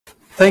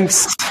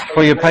Thanks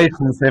for your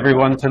patience,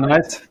 everyone,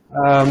 tonight.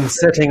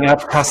 Setting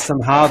up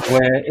custom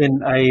hardware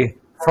in a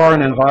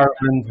foreign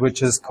environment,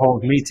 which is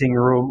called meeting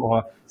room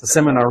or the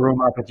seminar room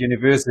up at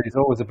university, is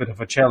always a bit of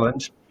a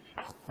challenge.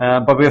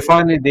 But we're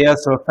finally there,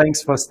 so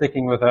thanks for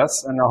sticking with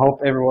us, and I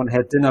hope everyone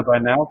had dinner by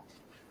now.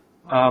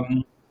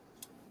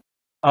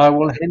 I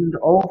will hand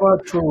over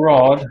to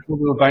Rod, who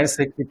will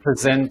basically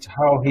present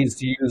how he's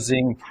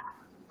using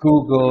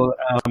Google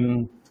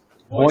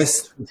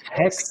voice to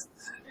text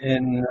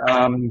in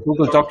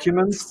Google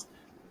Documents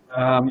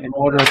in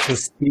order to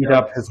speed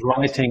up his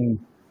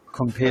writing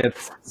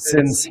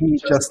since he,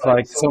 just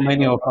like so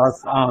many of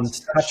us,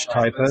 aren't touch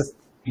typists,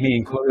 me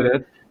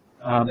included.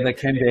 They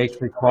can be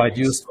actually quite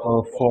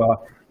useful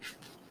for,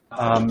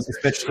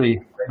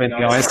 especially when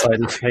the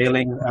eyesight is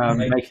failing,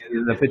 making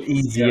it a bit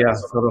easier,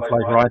 sort of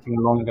like writing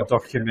longer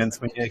documents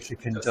when you actually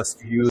can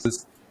just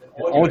use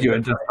the audio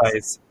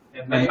interface.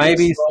 And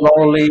maybe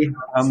slowly,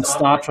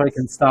 Star Trek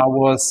and Star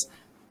Wars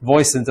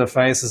voice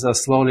interfaces are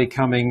slowly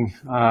coming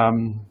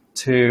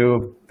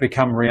to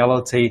become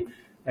reality,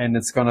 and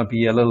it's going to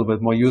be a little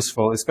bit more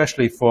useful,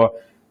 especially for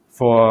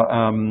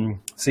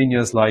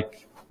seniors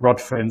like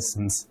Rod, for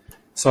instance.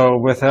 So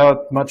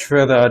without much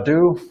further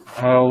ado,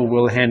 I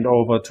will hand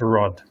over to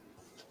Rod.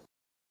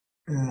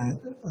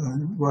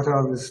 What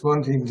I was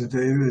wanting to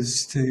do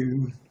is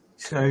to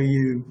show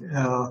you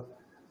our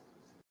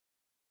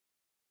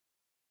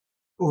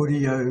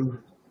audio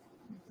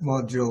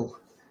module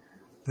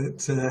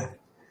that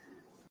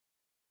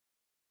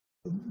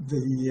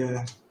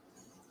the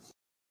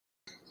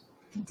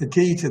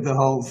key to the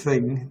whole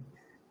thing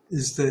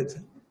is that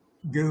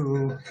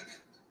Google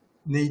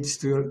needs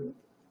to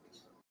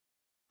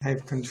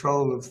have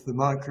control of the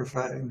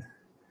microphone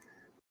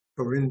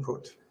for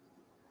input.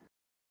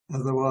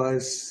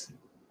 Otherwise,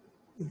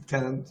 it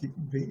can't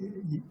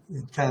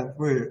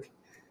work.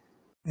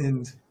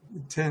 And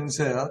it turns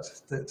out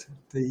that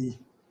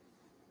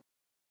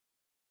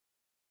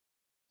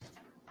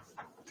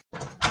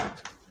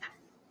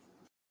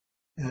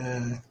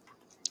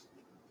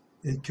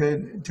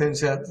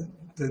turns out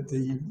that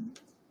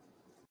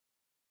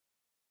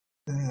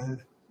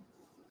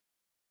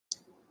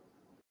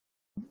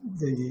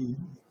the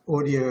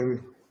audio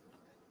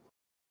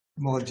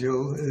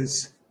module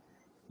is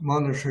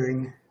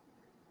monitoring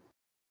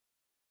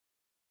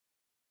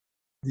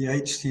the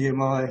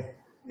HDMI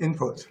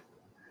input.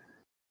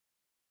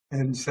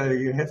 And so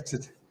you have to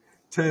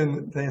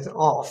turn that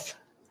off,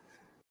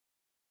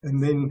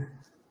 and then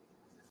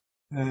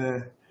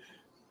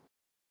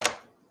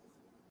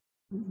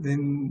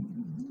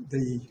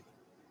the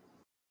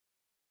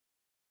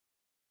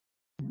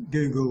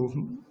Google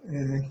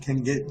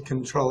can get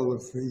control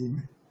of the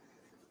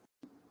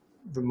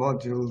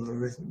module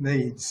that it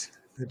needs,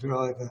 the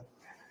driver.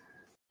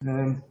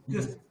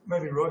 Just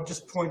maybe, Rod,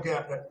 just point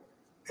out that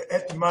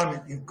at the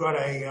moment you've got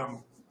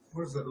a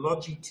what is it,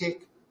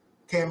 Logitech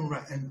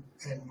camera and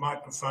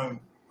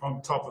microphone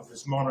on top of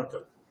this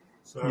monitor.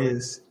 So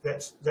yes,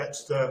 that's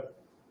the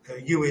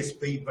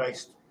USB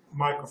based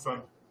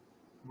microphone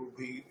will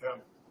be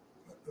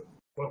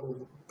what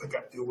will pick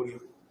up the audio,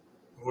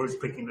 or is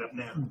picking it up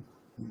now.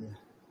 Yeah.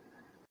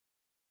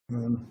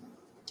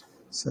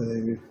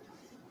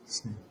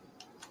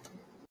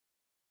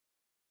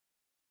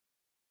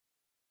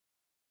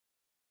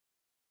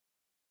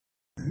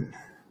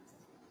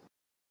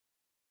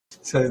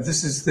 So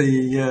this is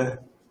the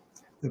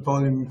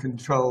volume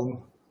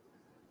control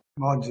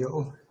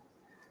module,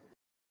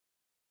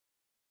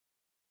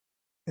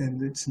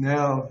 and it's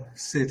now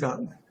set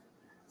up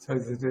so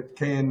that it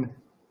can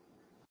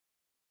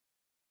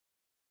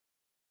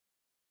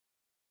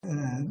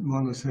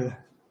monitor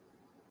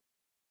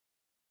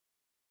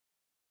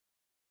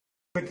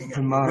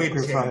the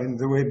microphone,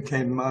 the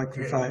webcam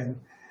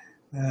microphone.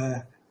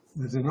 Yeah.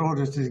 But in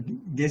order to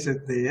get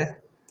it there,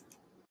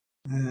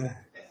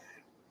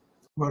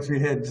 what we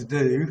had to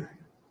do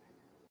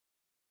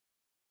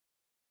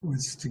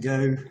was to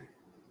go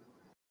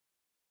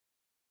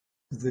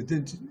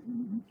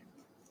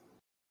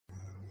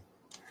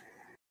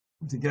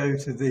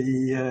to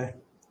the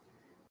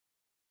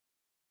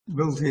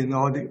built-in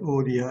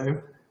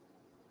audio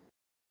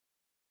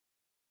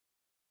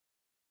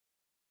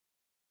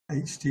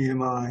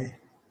HDMI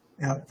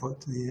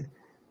output there,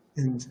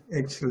 and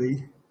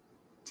actually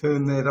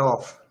turn that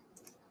off.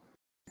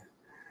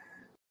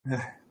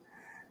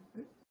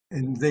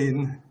 And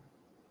then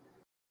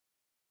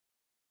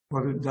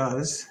what it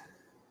does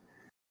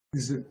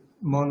is it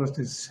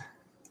monitors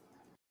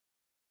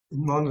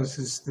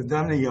the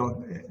dummy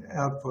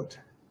output.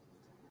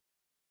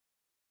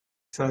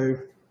 So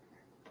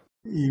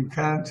you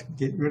can't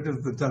get rid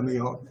of the dummy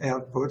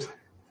output.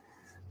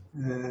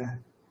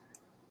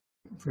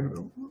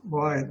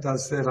 Why it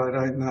does that, I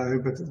don't know,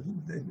 but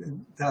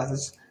it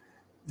does.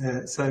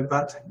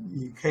 But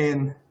you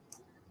can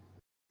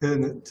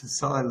turn it to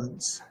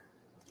silence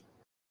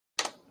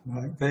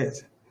like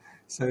that.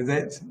 So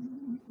that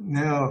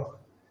now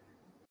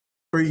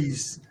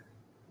frees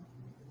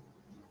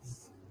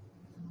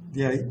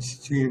the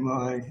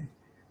HDMI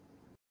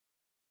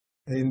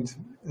and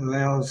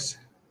allows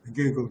the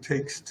Google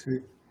text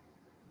to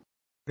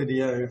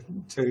video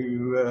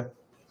to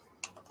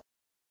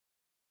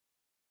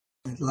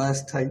at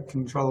last take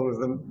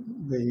control of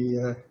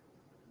the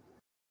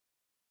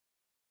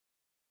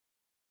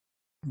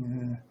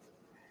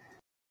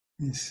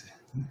yes,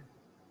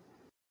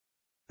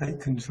 take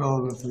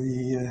control of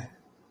the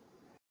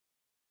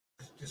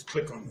Just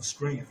click on the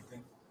screen, I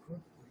think.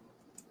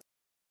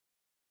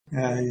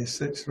 yes,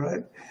 that's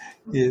right.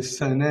 Yes,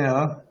 so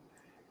now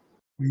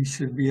we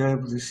should be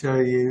able to show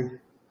you.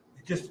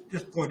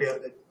 Just point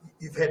out that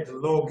you've had to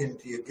log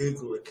into your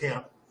Google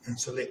account and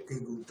select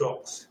Google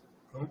Docs,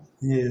 right?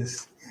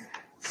 Yes,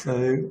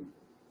 so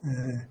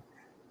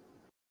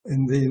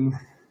and then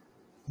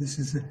this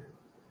is a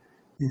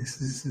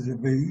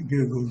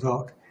Google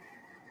Doc.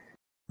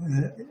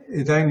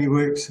 It only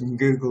works in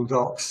Google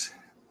Docs,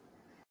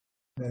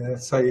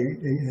 so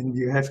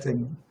you have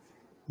to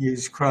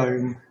use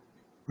Chrome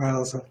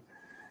browser.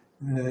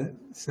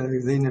 So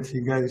then if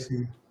you go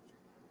to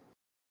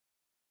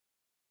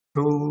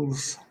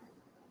Tools,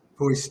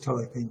 Voice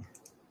Typing,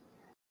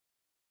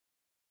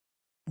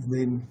 and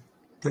then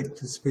click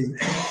to speak.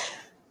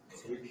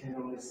 So we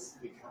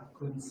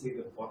couldn't see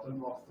the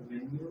bottom of the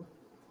menu.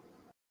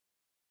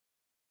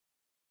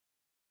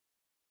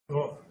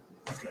 Oh,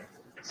 okay.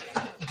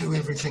 Do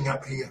everything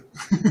up here.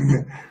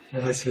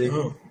 I see.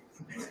 Oh.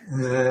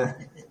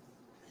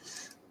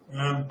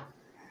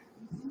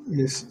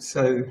 Yes,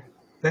 so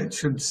that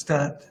should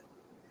start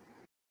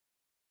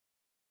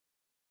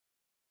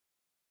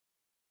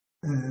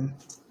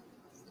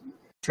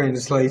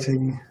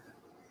translating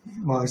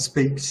my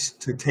speech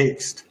to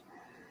text.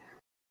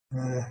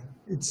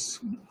 It's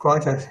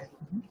quite a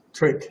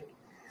trick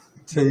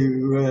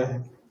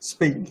to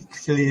speak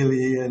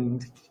clearly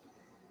and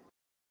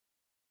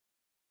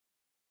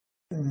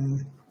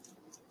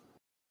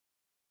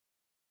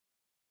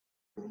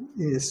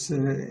yes,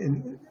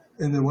 in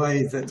a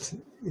way that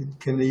it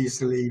can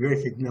easily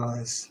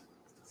recognise.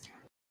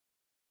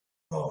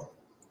 Oh.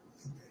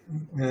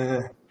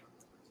 I'm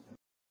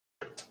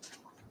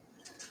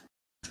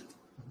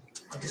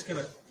just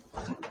going to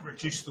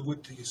reduce the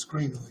width of your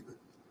screen a little bit.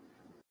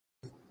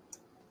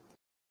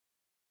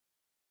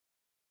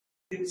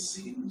 It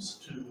seems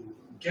to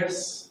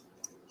guess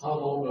how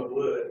long a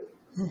word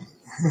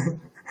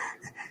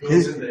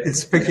goes in there.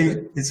 It's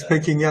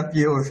picking up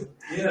your.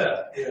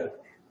 Yeah.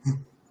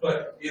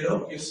 But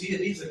you see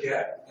it needs a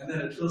gap, and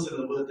then it fills in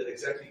the word that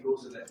exactly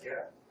goes in that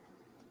gap.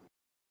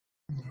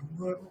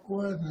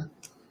 Why isn't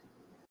it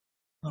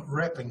not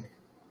wrapping?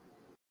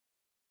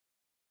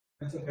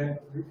 That's okay.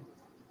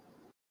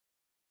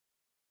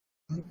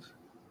 Oops.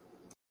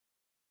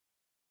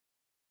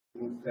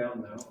 Move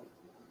down now.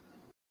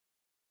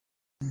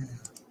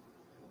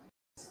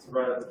 It's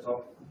right at the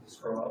top.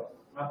 Scroll up.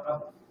 Up.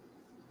 Up.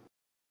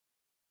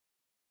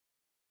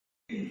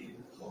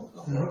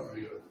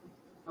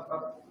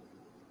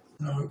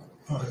 No.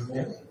 Oh,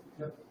 Yeah.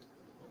 Yep.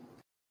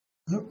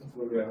 Nope.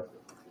 We'll go.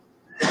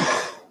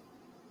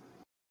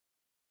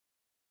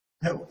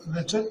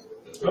 That's it.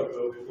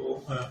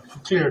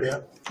 I'll clear it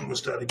out. We'll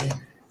start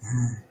again.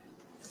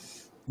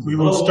 We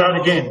will start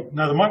again.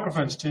 No, the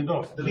microphone's turned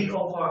off. Delete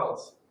all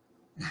files.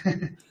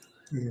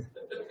 Yeah.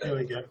 There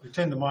we go. We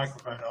turned the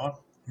microphone on.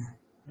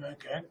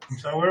 Okay,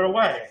 so we're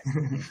away.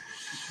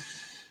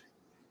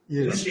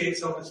 Yes. Initiate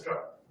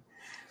self-destruct.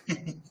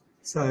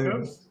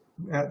 So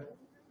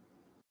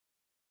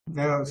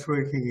now it's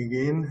working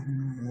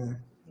again.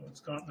 It's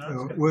gone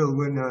now. Well,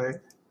 when I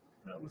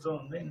That was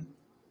on then.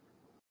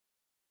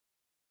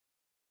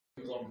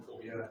 It was on before,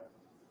 yeah.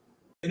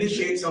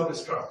 Initiate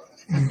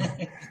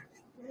self-destruct.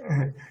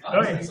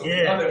 Oh,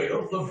 yeah. Oh, there we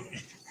go. Look.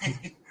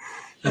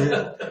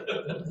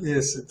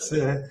 yes, it's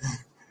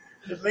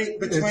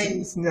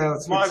Between now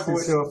it's my switched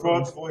voice, itself on.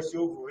 Rod's voice,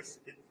 your voice,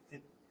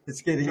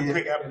 It's getting can it.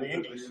 pick up the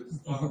English.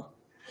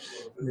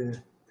 Yeah.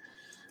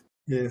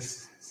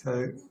 Yes.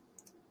 So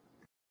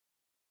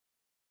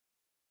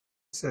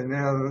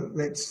now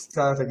let's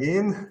start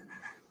again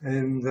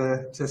and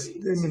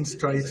just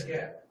demonstrate.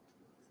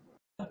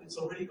 It's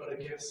already got a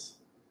guess.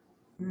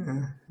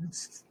 Yeah,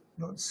 it's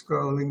not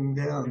scrolling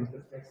down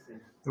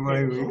the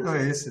way we. Oh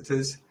yes, it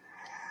is.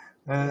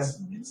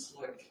 It's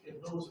like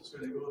it knows it's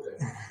going to go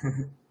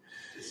there.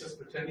 It's just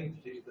pretending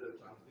to take a bit of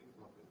time to think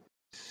about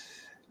it.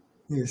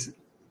 Yes.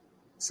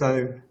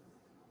 So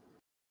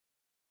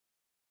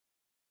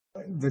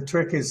the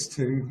trick is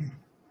to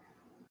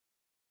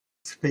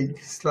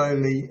speak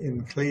slowly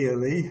and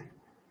clearly,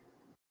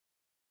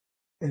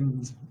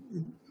 and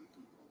it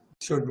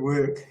should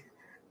work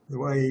the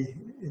way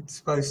it's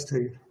supposed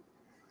to.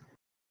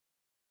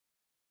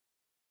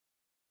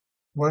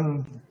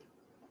 One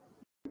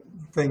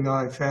thing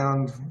I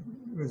found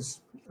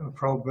was a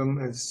problem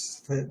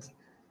is that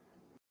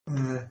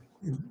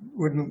it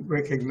wouldn't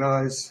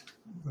recognise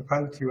the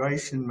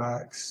punctuation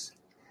marks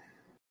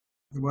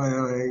the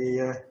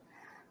way I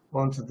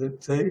wanted it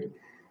to,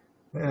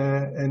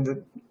 and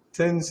it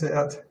turns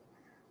out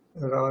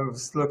that I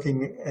was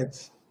looking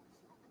at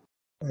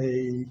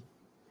a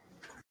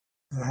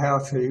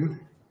how-to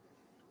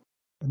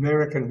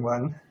American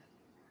one,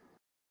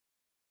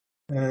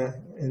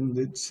 and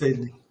it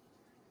said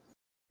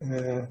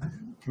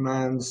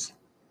commands,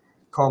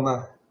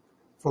 comma,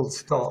 full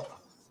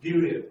stop.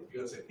 Period. You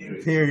gotta say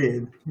period.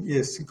 Period.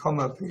 Yes,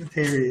 comma,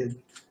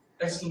 period.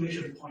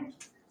 Exclamation point.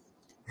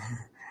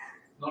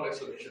 Not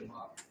exclamation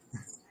mark.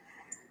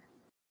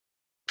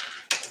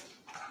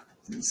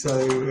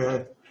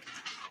 So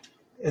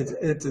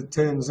it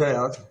turns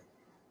out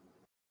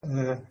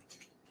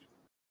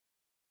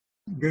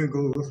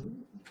Google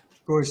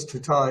voice to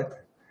type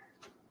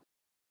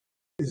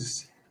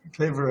is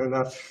clever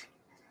enough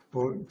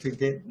to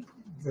get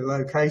the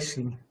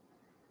location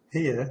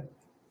here,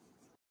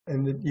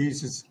 and it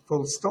uses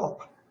full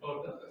stop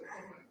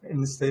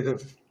instead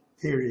of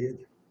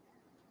period.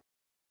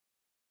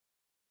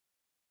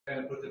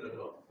 And put it at a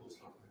full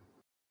stop.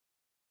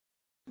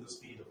 The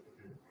speed of the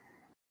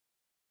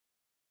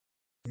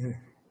period.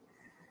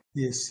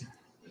 Yes.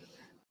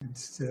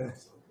 It's,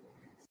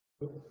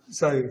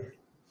 so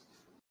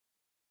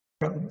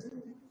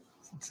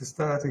to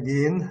start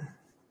again.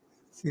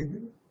 See,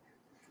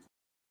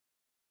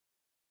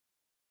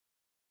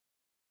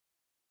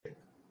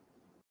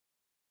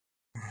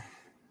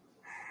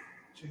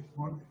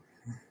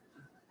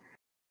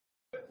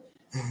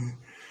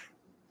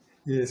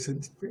 yes,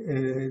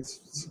 it's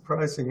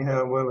surprising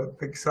how well it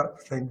picks up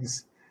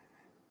things.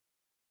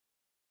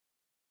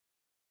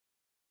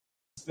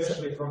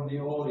 Especially from the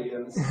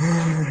audience.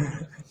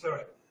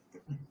 Sorry.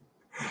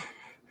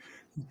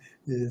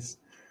 Yes.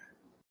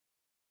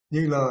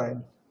 New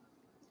line.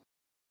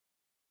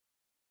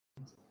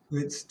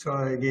 Let's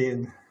try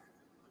again.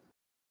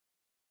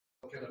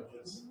 What kind of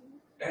words?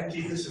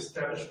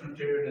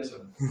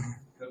 Anti-disestablishmentarianism. Can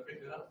I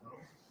pick it up? No?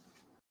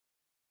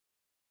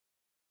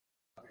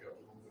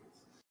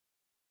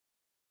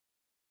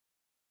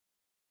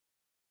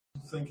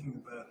 I'm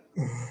thinking about it.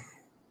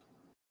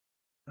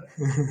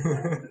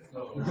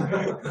 No. I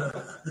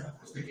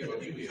was thinking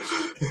about you here.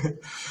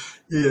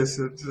 Yes,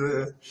 it,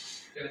 Can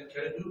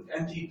I do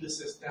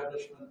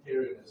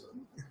anti-disestablishmentarianism?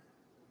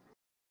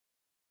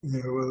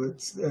 yeah, well,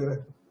 it's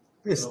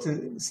best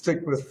to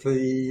stick with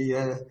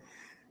the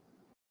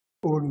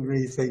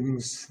ordinary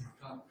things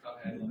Can't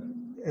handle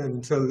it.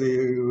 until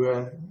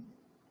you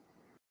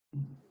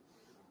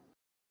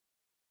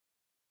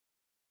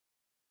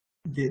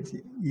get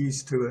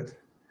used to it.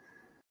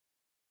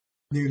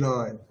 New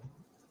line.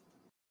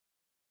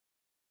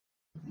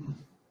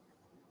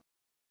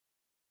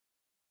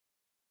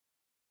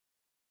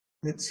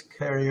 Let's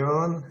carry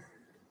on.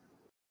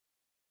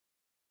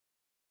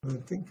 I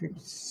think it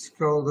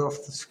scrolled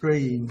off the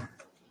screen.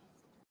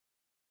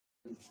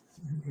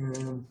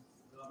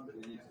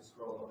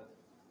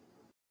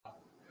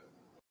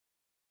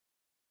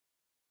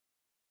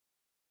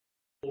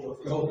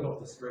 Gold off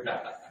the screen.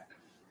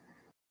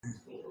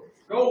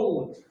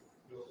 Gold!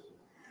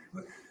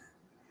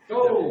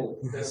 Gold!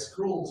 There's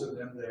scrolls and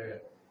then there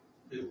are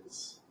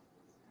bills.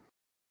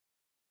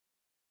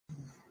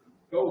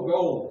 Go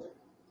gold!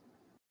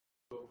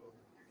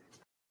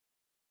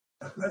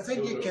 I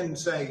think you can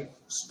say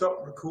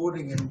stop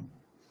recording and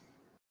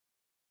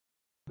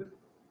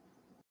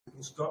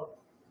it'll stop,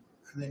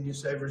 and then you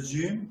say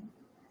resume.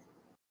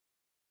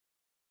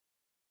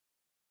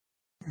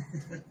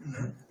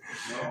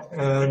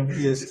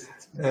 Yes.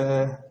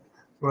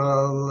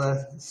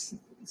 Well,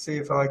 see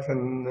if I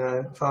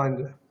can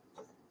find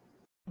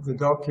the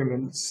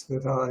documents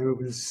that I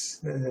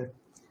was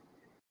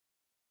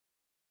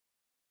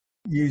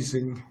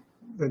using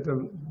that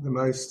are the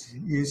most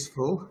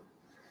useful.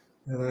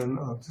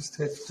 I'll just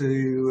have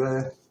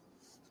to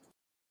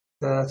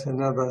start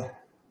another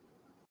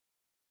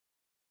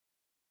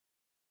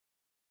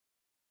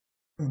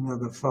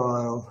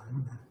file.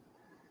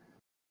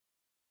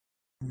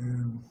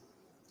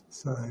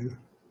 So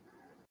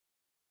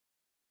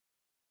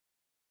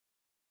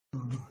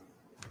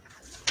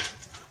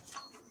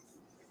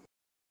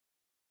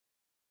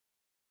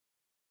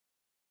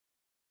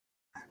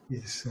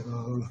yes,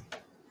 I'll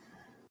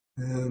now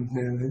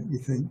let me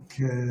think.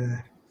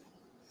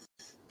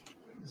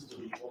 Just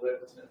delete all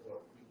that, isn't it? Or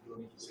you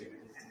don't need to say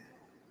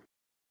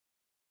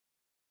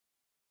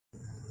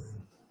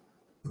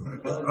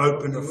anything.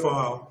 Open a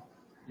file.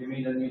 You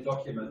mean a new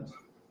document?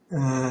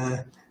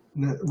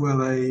 No, well,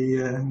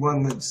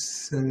 one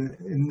that's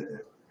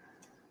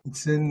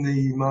it's in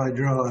the My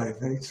Drive.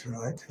 That's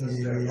right.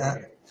 Yeah.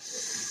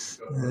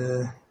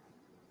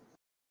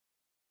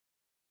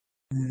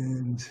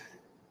 And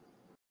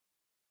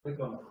Click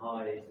on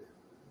hide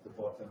at the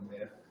bottom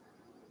there.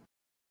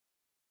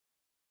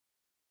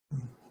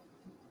 You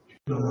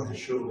don't want to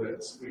show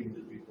that screen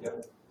to people.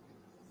 Yep.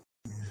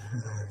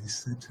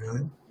 yes, that's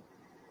right.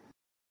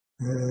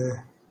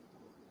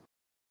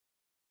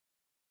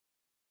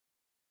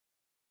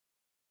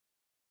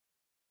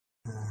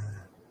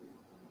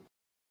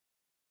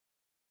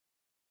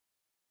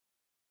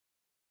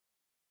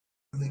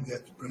 I think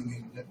that's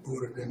bringing that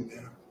brought it in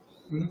now.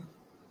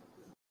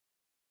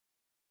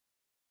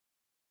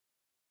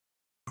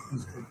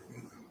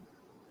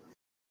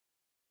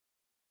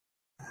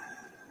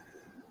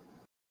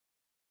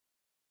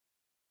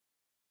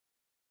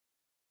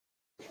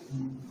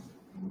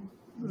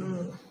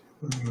 You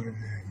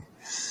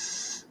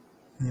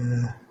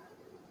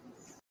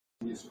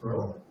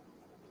scroll.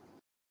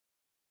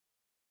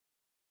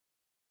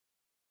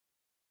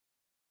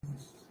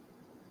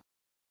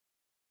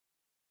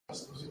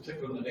 Was you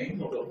click on the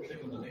name or double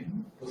click on the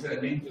name? Was there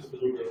a name just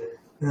below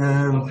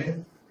the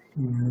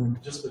name?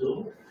 Just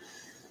below?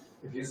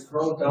 If you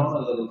scroll down a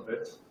little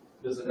bit,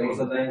 There's a there was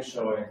a name. name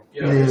showing.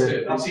 Yeah, that's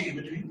it. You see in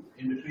between?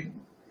 In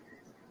between?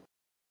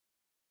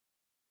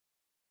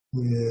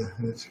 Yeah,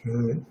 that's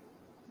right.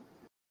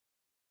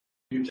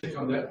 You click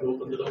on that to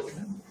open the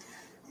document.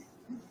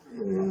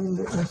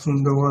 That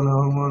isn't the one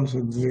I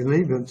wanted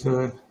really, but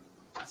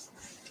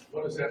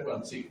What is that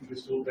one? See, we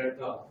still back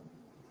down.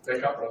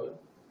 Back up, rather.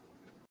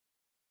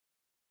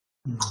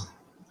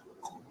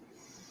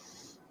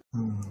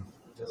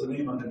 There's a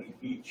name underneath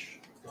each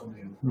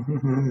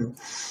thumbnail.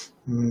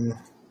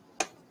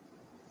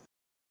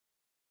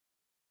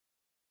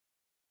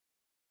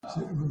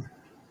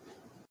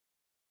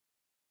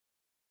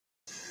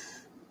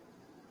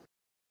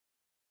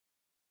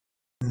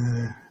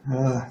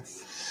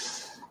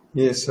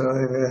 Yes,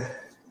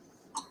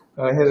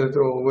 I had it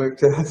all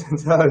worked out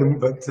at home,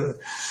 but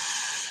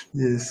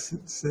yes,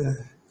 it's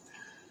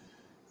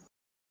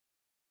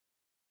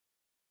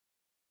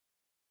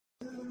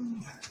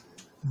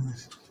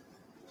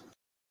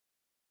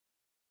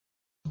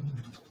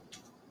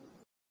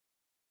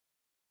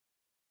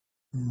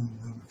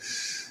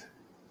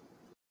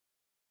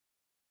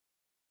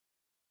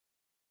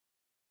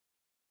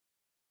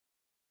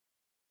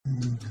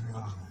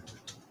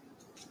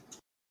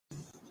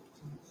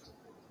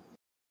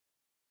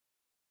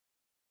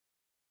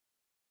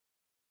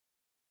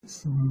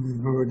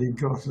we've already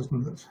got,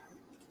 isn't it?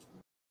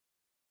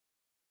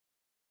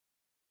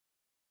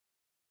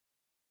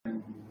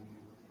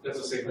 That's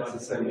the same one.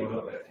 That's the same one.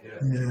 Got that, yeah.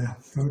 Yeah,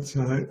 that's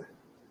right.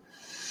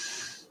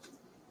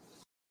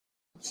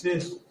 What's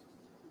this?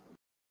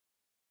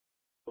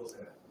 What's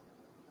that?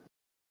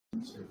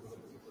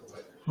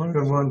 What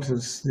I want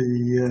is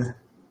the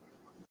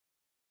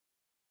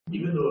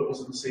Even though it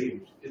wasn't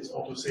saved, it's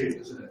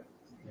auto-saved, isn't it?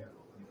 Yeah.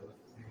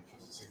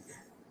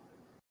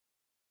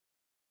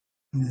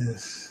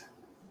 yes.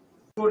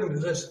 According to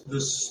this,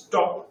 the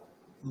stop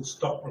will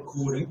stop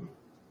recording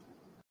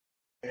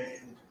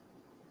and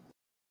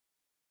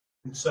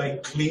say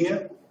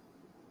clear,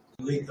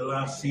 delete the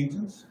last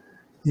sentence.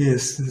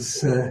 Yes,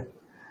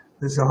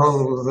 there's a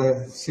whole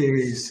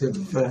series of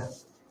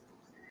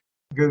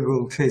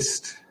Google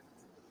test.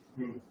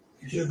 You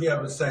should be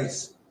able to say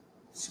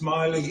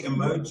smiley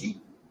emoji.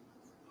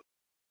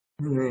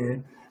 Yeah.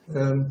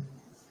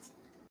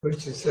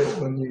 Which is that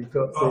when you've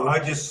got Oh, the, I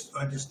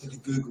just did a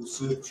Google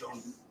search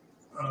on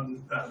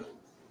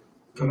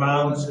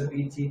commands. The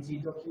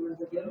BTT document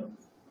again?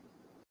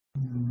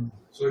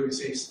 So if you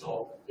say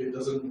stop, it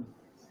doesn't,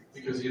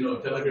 because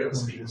Telegram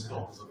speed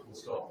stop is a full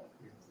stop.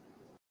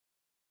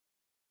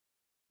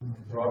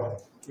 Right.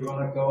 You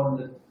want to go on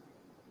the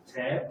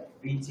tab,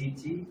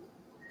 BTT,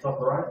 top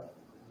right?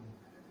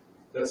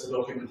 That's the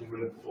document you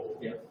read before.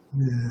 Yeah.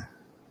 yeah.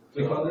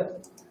 Click on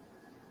it.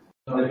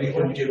 Now, Then we you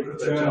want can to get rid of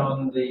that turn tab.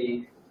 on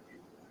the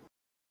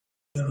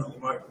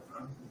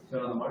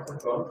Microphone.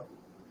 microphone.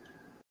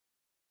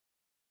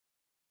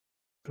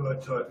 Try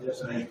type Yes,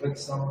 this and then in. click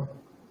somewhere.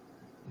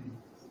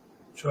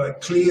 Try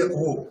clear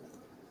all.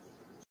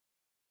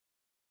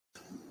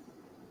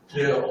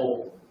 Clear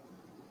all.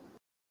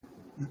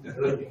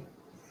 Really?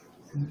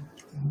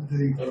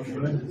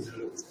 Document is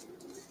zero.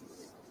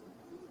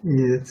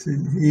 Yeah, it's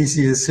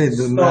easier said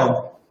than done.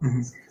 Stop.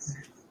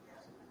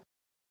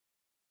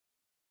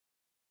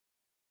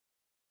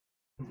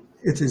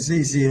 It is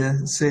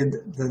easier said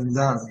than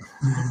done.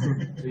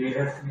 Do you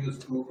have to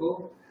use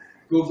Google?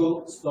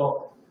 Google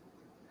stop.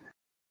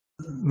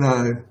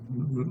 No,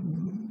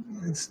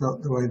 it's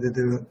not the way to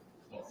do it.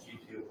 Not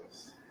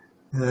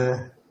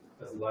GTOS.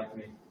 Doesn't like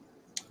me.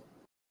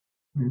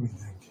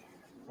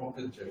 Prompt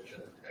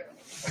injection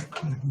attack.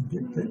 I can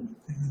get that.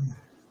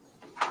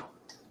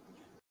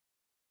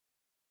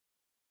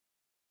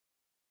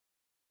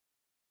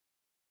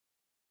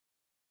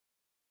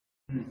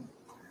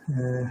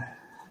 Yeah,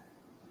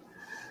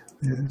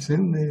 it's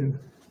in there.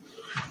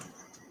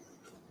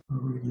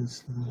 Oh,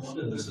 yes, I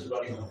wonder if this is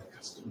running on a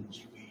custom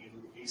GPU,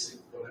 ASIC,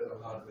 whatever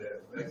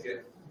hardware. Okay.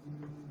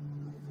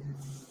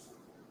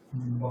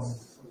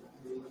 Possibly,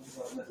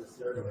 not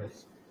necessarily.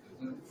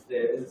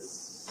 There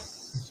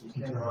is,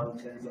 you can run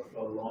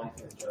TensorFlow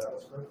Lite and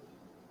JavaScript,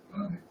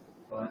 Okay.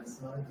 client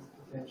side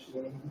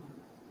potentially.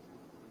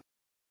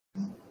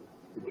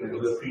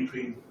 With a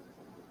pre-trained.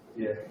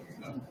 Yeah.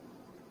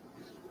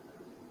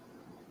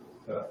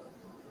 But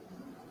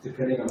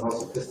depending on how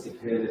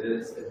sophisticated it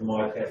is, it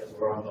might have to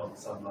run on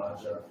some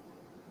larger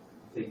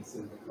things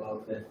in the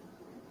cloud then.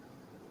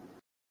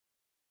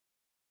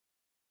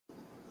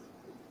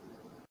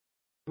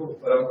 Cool.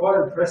 But I'm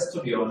quite impressed,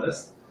 to be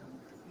honest,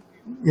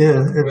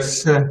 Yeah,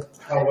 it's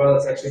how well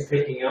it's actually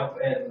picking up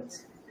and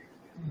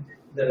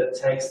that it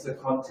takes the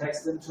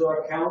context into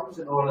account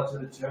in order to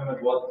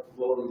determine what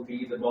will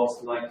be the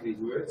most likely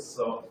words.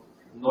 So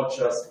not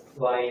just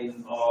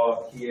plain,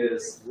 oh,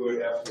 here's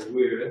word after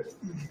word,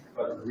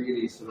 but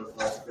really sort of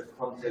like the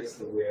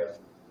context aware.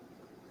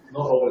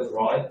 Not always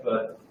right,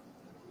 but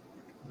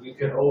we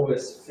can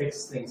always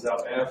fix things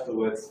up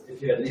afterwards.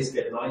 If you at least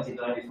get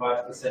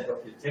 90–95%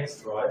 of your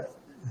text right,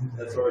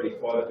 that's already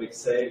quite a big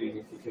saving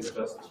if you can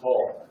just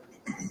talk.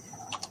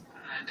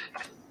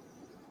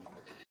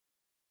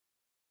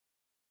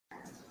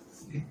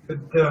 You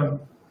could, as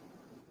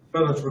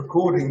well as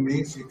recording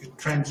these, you could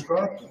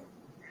transcribe them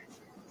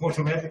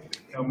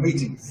automatically, our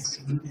meetings.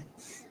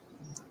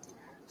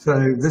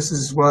 So this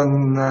is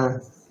one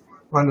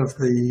of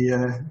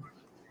the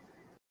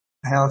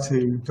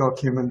how-to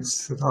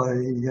documents that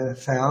I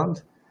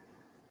found.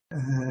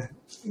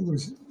 It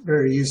was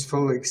very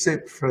useful,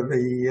 except for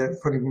the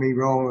putting me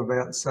wrong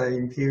about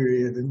saying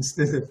period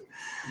instead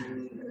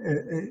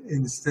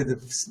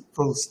of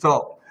full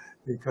stop,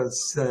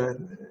 because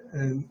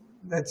and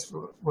that's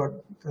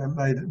what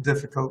made it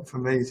difficult for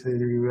me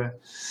to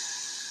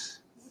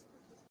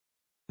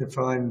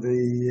find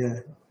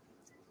the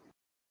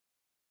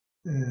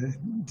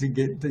to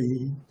get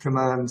the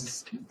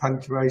commands,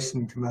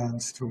 punctuation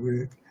commands to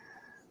work.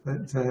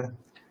 But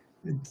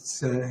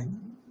it's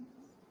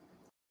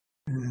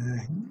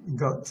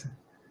got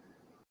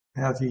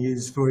how to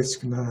use voice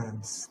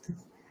commands,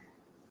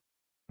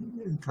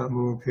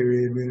 comma or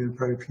period when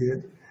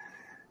appropriate.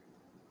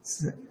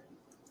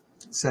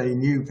 Say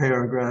new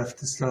paragraph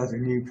to start a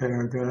new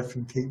paragraph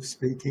and keep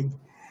speaking.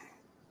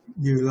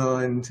 New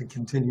line to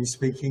continue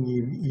speaking.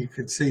 You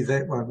could see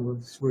that one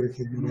was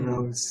working when I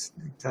was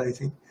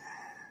dictating.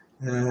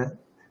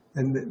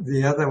 And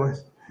the other one,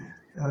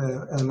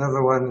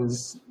 another one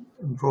is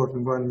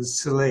important one is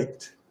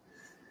select.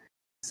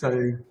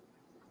 So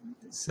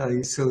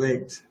say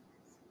select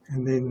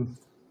and then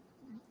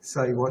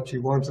say what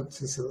you want it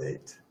to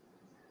select.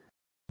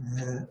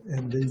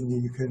 And then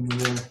you can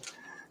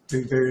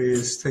do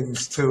various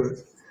things to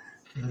it.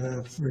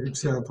 For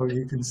example,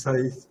 you can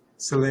say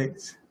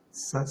select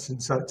such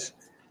and such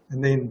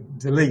and then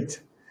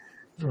delete,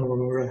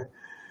 or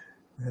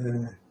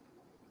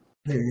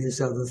various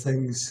other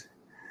things.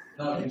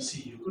 Now you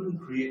see, you couldn't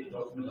create a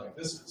document like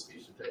this with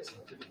speech to text,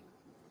 could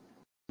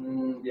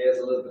you? Yeah, it's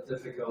a little bit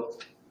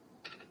difficult.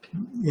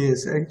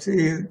 Yes,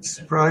 actually, it's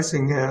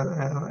surprising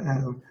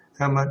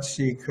how much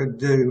you could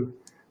do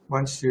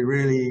once you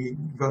really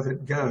got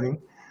it going.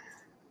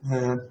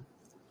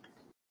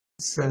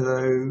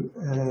 So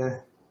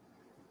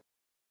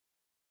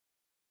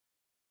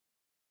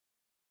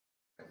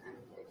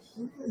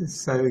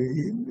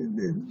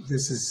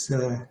this is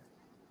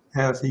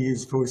how to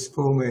use voice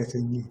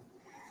formatting.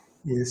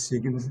 Yes,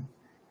 you can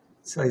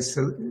say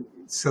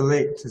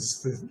select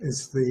is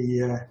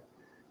the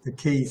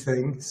key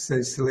thing.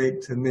 So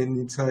select, and then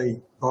you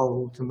say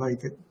bold to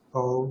make it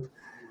bold.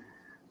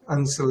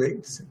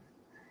 Unselect,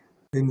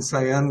 then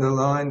say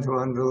underline to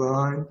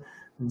underline,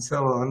 and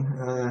so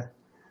on.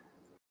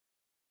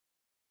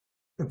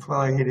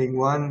 Apply heading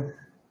 1,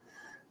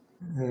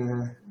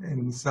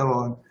 and so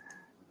on.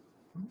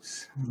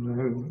 Oops, I don't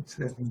know what's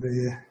happened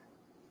there.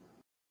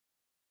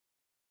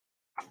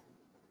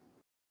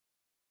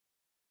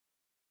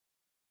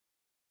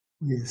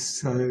 Yes,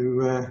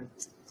 so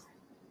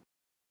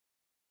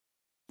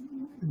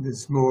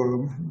there's more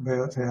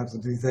about how to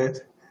do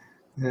that,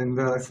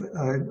 and I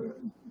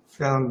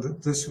found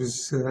that this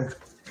was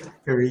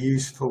very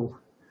useful.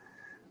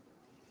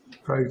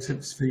 Pro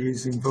tips for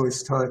using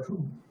voice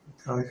typing.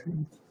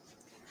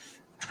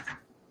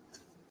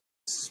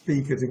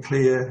 Speak at a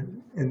clear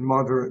and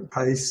moderate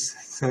pace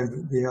so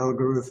that the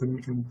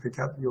algorithm can pick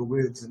up your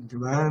words and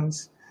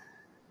commands.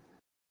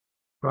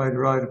 Try to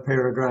write a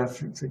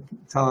paragraph at a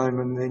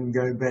time and then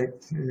go back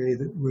to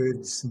edit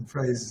words and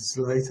phrases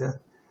later.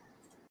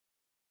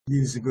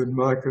 Use a good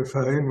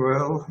microphone.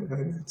 Well,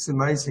 it's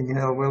amazing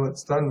how well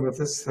it's done with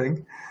this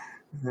thing.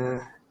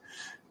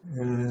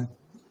 And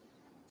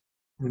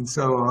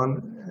so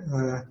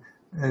on.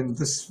 And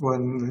this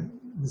one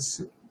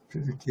is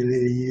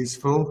particularly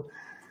useful.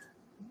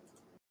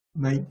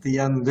 Make the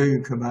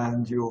undo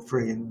command your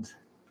friend.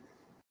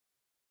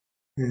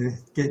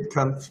 Get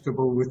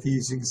comfortable with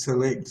using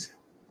select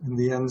and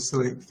the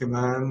unselect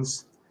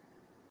commands.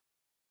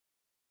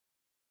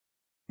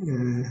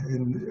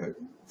 And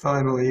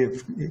finally,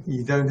 if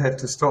you don't have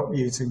to stop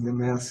using the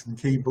mouse and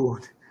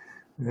keyboard,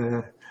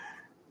 you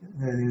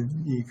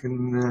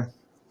can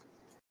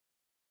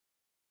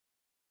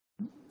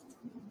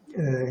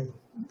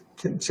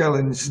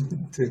challenge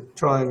to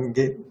try and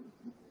get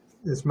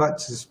as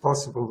much as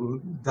possible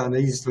done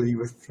easily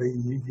with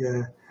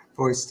the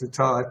voice to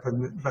type,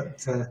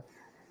 but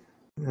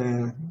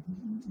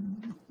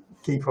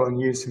keep on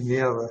using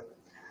the other.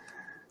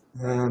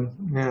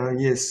 Now,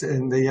 yes,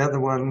 and the other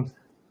one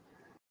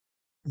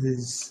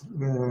is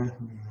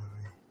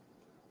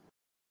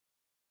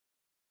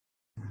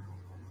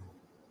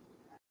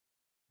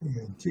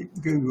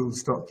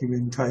Google's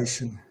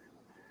documentation.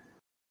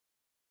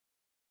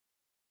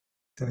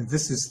 So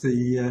this is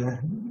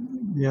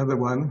the other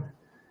one.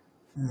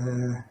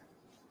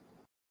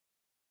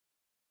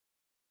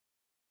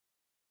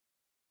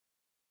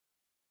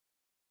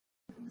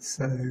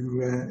 So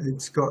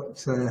it's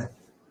got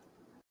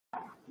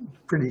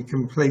pretty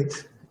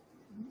complete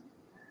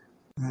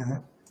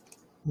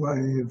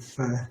way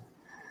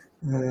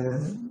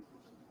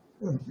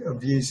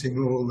of using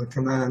all the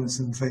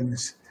commands and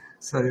things.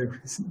 So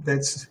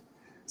that's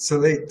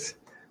select,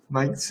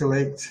 make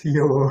select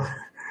your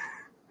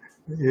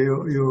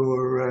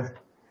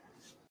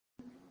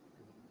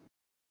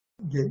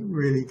get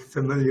really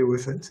familiar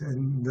with it,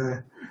 and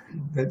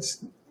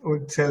that's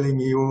telling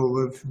you all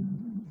the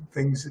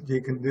things that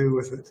you can do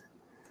with it.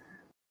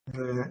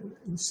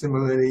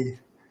 Similarly,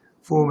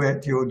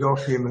 format your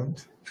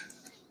document.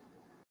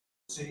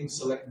 Saying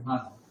select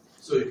none.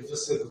 So if you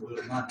just say the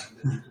word none,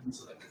 then you can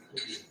select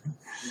it.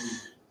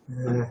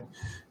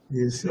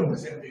 Yes.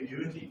 There's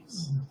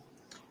ambiguities.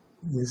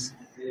 Yes.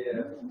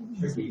 Yeah,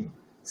 tricky.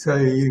 So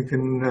you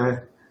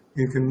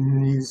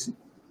can use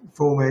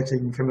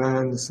formatting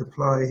commands,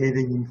 apply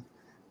heading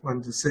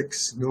 1 to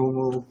 6,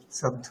 normal,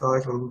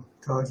 subtitle,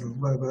 title,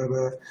 blah blah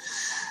blah.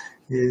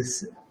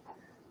 Yes.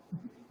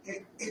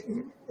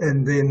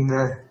 And then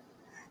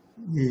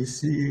you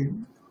see,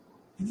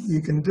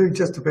 you can do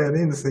just about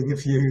anything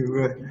if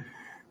you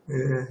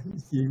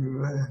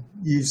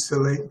use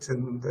select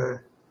and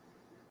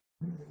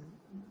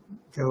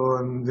go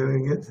on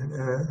doing it.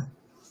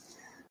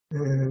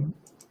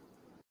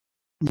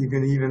 You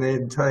can even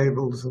add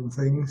tables and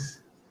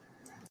things.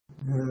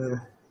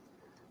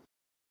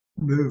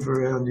 Move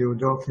around your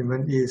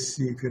document. Yes,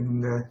 you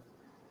can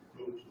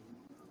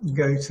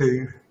go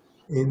to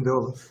end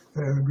of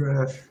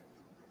paragraph,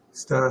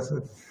 start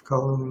of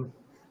column,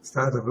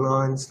 start of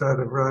line, start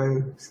of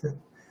row, so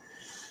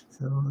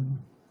on.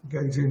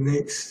 Go to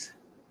next,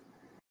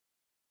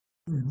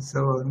 and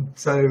so on.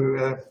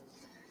 So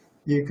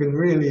you can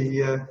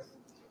really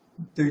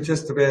do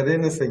just about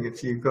anything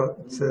if you've got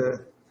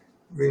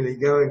really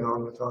going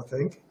on it, I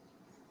think.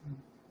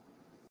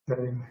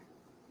 Anyway.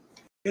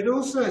 It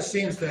also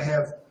seems to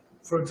have,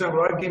 for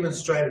example, I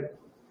demonstrated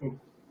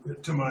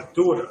to my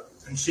daughter,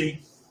 and she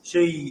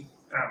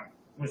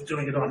was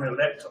doing it on her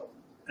laptop,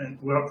 and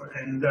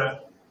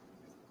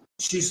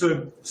she sort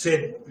of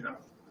said,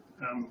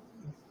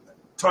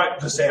 type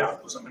this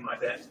out or something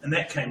like that, and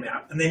that came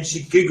out, and then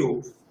she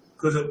giggled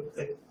because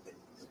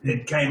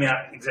it came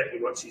out exactly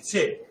what she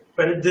said,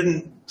 but it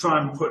didn't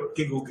try and put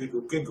giggle,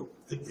 giggle, giggle.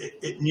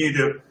 It knew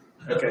to.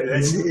 Okay,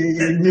 that's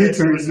you need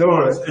to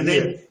ignore it. And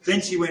then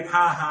she went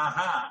ha ha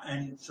ha,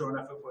 and sure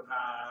enough it went ha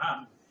ha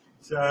ha.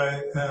 So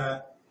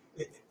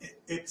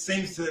it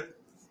seems to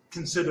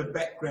consider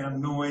background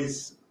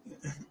noise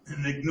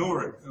and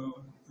ignore it.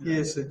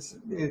 Yes, it's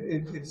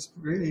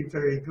really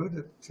very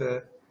good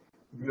at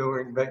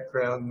ignoring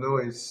background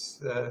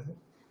noise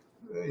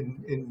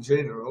in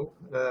general.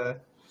 I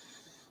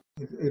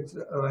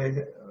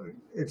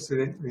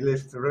accidentally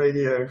left the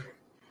radio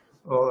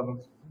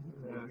on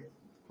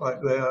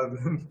quite loud,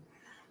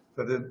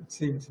 but it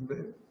seemed to be,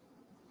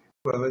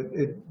 well,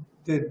 it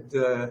did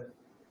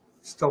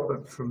stop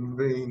it from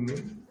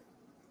being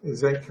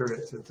as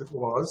accurate as it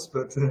was,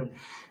 but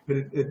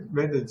it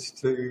managed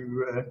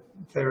to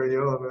carry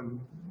on and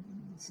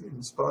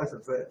in spite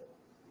of that.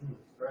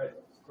 Great,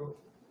 cool.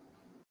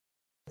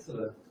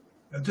 Excellent.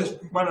 And just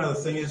one other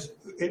thing is,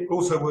 it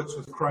also works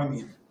with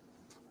Chromium.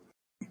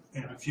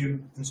 If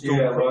you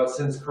install well,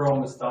 since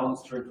Chrome is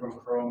downstream from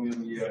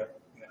Chromium,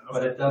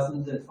 but it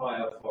doesn't in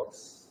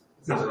Firefox.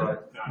 Is that right?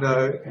 No,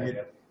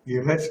 Okay,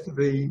 you have to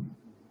be.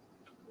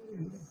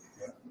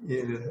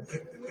 It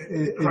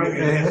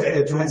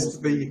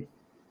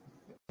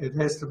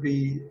has to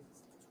be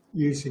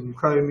using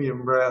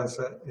Chromium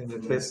browser, and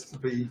it has to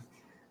be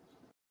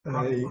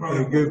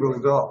a Google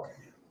Doc.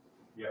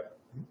 Yeah.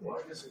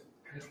 Why does it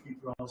have to be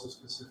browser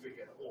specific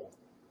at all?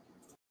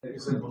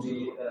 It could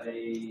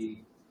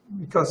be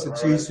Because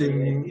it's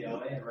using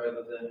API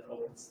rather than an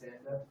open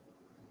standard.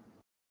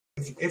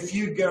 If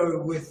you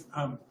go with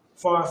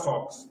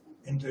Firefox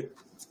into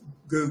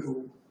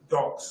Google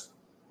Docs,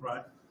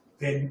 right,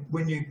 then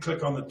when you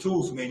click on the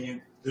Tools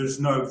menu, there's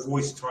no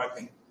voice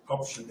typing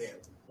option there.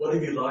 What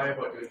if you lie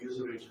about your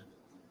user agent?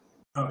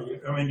 Oh,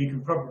 I mean, you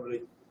can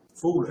probably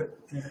fool it.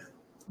 Yeah.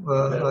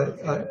 Well,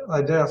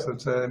 I doubt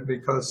it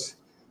because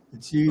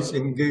it's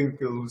using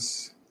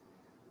Google's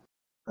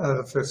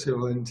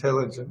artificial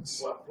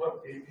intelligence.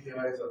 What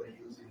APIs are they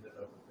using that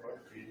are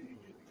proprietary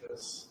anyway?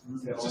 Because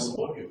it's just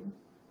audio.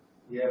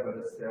 Yeah, but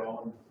it's their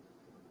own.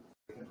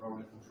 They can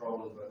probably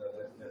control whether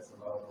that's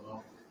allowed or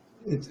not.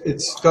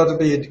 It's got to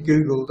be a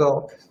Google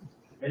Doc.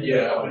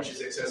 Yeah, which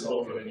is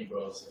accessible from any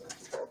browser.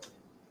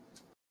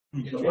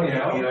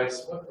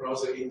 What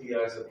browser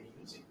APIs are they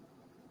using?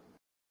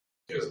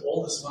 Because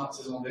all the smarts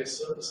is on their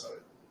server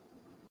side.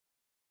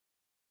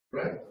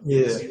 Right?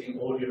 Yeah. It's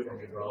getting audio from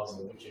your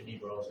browser, which any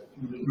browser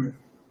can do.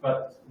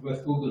 But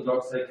with Google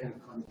Docs, they can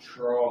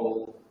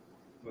control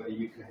whether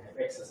you can have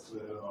access to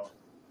it or not.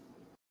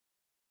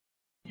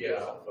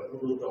 Yeah, but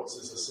Google Docs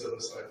is a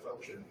server-side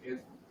function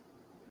again.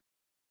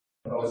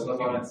 Oh, it's not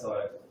client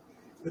side.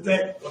 But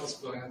that, What's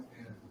client?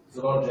 Yeah.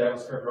 There's a lot of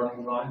JavaScript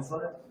running client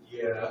side.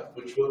 Yeah,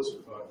 which works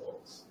with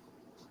Firefox.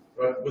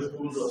 Right, with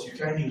Google Docs, you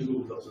can use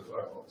Google Docs with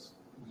Firefox.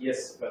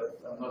 Yes,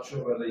 but I'm not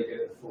sure whether you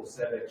get the full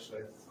set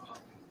actually.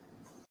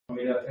 I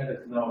mean, I've had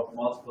it now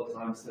multiple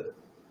times that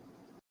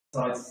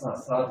sites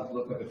start to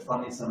look a bit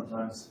funny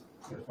sometimes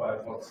with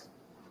Firefox.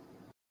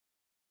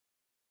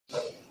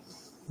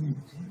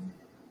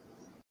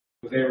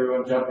 With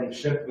everyone jumping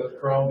ship with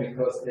Chrome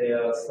because they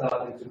are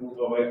starting to move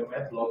away from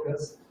ad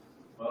blockers,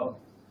 well,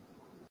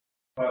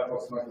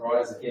 Firefox might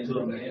rise again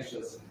from the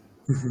ashes.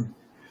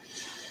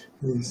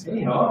 Yes.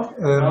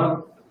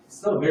 Anyhow,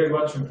 still very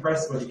much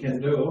impressed what you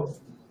can do.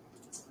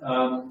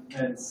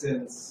 And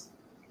since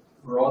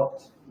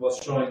Rod was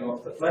showing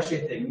off the flashy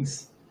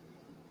things,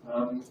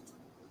 a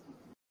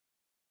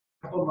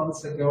couple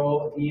months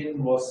ago,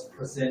 Ian was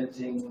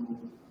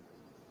presenting.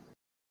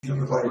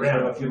 Everybody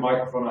turn off your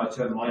microphone. I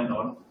turn mine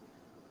on.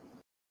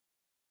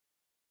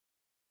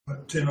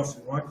 Turn off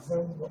the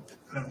microphone.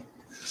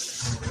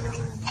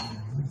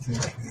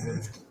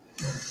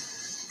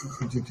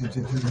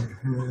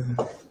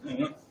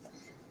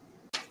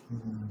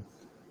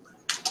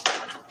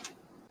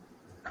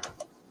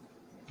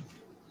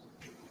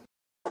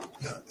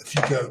 If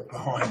you go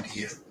behind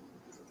here,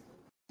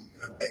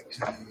 go back to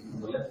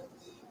The left.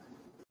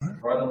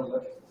 Right on the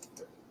left.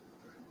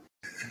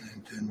 and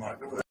then turn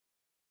microphone.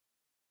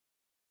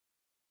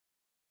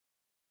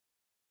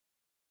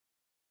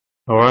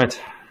 All right.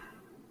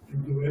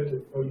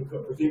 You've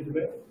got presented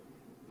that?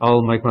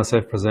 I'll make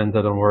myself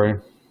presenter, don't worry.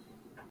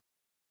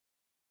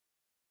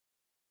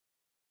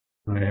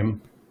 I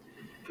am.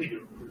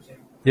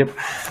 Yep.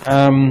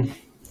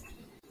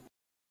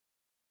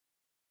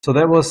 So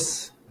that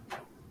was,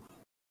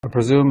 I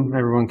presume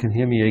everyone can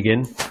hear me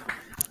again.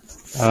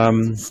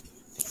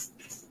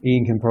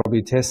 Ian can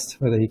probably test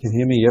whether he can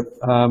hear me. Yep.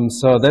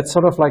 So that's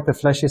sort of like the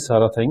flashy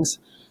side of things.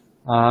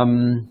 A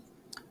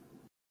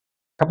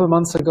couple of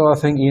months ago, I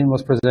think Ian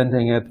was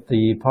presenting at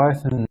the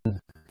Python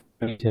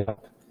meetup,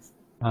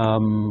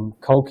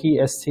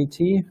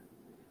 coqui-stt,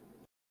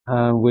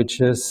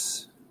 which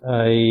is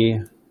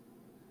a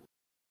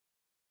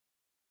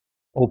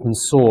open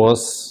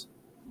source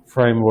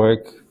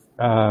framework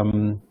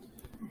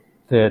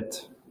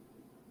that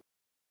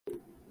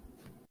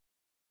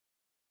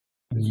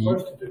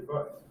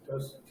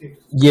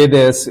yeah,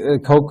 there's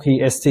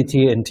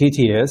coqui-stt and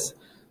TTS.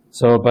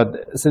 So,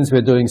 but since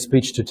we're doing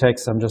speech to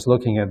text, I'm just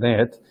looking at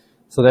that.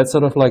 So that's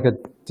sort of like a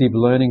deep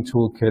learning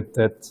toolkit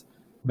that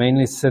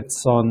mainly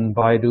sits on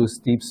Baidu's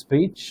deep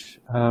speech,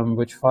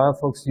 which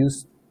Firefox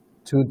used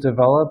to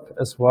develop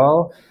as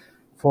well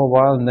for a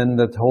while, and then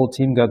that whole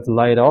team got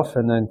laid off,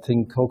 and I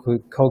think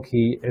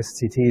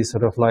coqui-stt is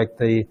sort of like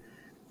the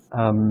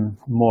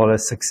more or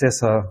less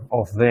successor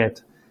of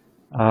that.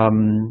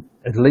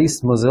 At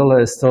least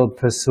Mozilla is still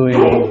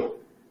pursuing,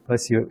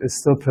 bless you, is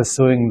still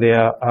pursuing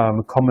their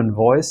common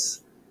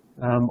voice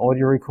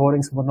audio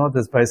recordings and whatnot.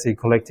 That's basically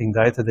collecting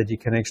data that you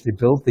can actually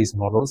build these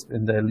models,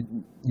 and they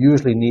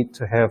usually need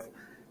to have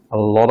a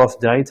lot of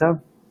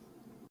data.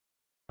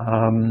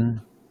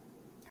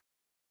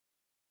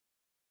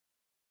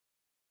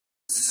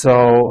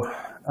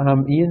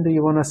 Ian, do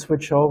you want to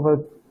switch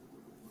over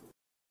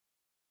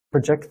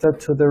projector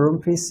to the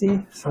room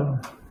PC? So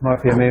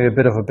might be maybe a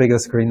bit of a bigger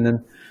screen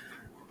than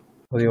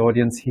for the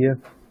audience here.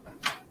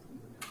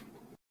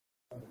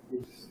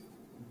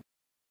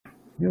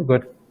 You're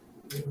good.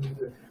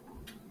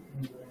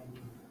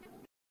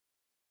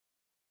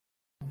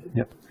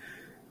 Yep.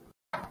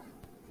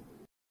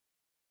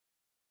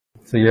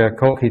 So yeah,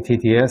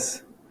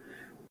 coqui-TTS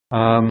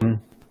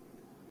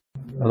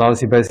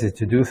allows you basically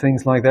to do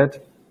things like that.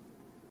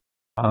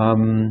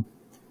 And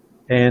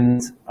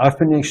I've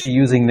been actually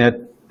using that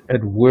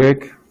at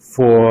work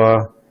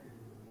for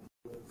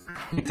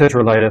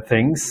research-related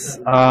things.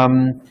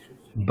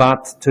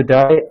 But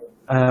today,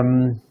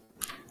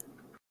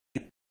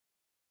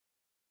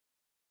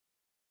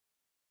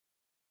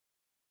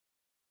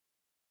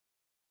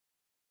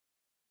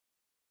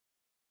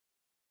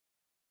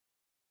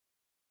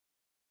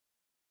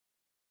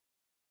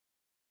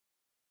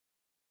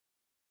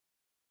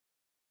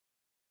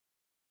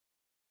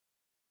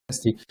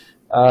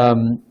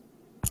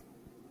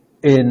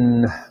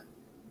 in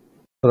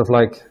sort of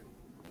like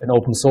an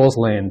open source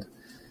land.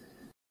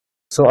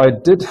 So I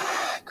did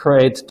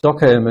create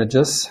Docker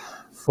images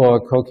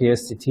for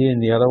coqui-stt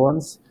and the other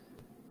ones.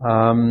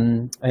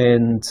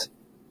 And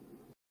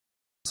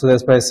so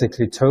there's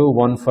basically two,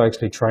 one for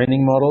actually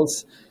training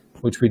models,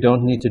 which we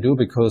don't need to do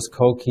because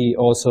Coqui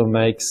also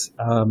makes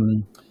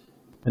an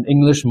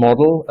English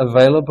model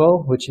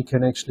available, which you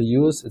can actually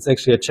use. It's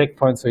actually a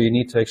checkpoint, so you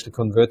need to actually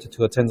convert it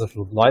to a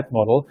TensorFlow Lite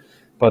model.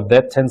 But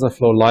that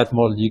TensorFlow Lite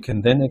model you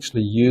can then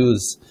actually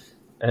use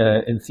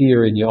in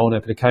theory in your own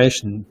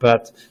application.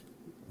 But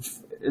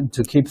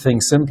to keep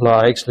things simpler,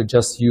 I actually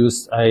just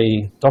used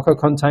a Docker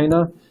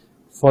container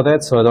for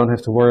that, so I don't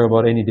have to worry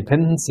about any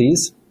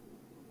dependencies.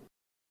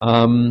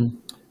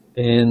 And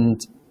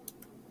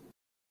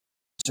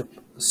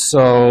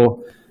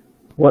so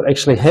what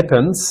actually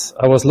happens,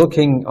 I was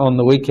looking on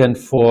the weekend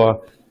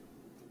for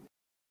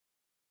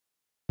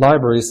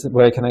libraries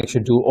where I can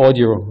actually do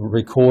audio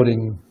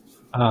recording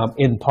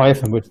in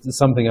Python, which is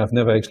something I've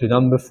never actually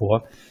done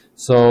before.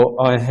 So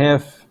I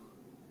have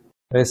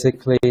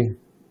basically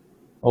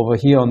over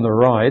here on the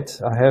right,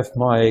 I have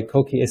my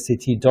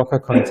coqui-stt Docker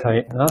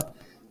container,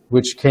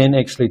 which can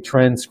actually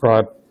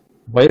transcribe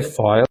WAV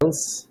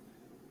files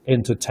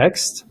into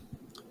text.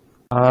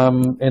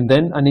 And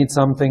then I need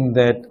something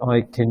that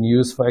I can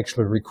use for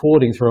actually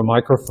recording through a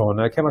microphone.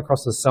 I came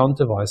across the sound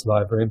device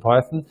library in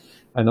Python.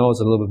 I know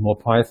it's a little bit more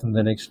Python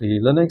than actually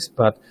Linux,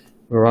 but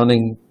we're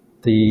running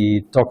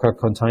the Docker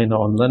container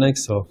on Linux,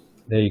 so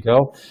there you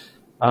go.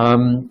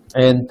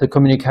 And the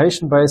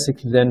communication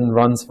basically then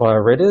runs via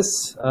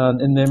Redis,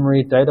 an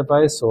in-memory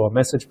database or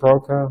message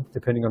broker,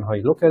 depending on how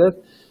you look at it.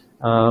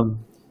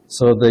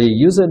 So the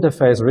user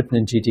interface written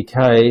in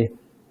GTK,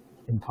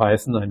 in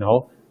Python, I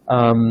know,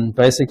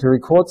 basically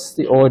records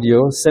the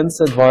audio,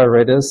 sends it via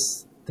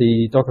Redis.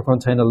 The Docker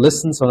container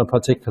listens on a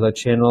particular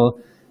channel,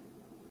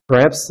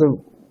 grabs the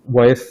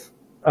wave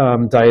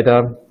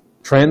data,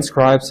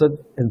 transcribes it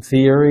in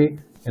theory,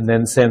 and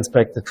then sends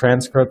back the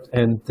transcript,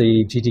 and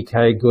the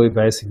GTK GUI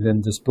basically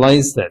then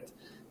displays that.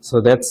 So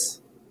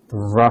that's the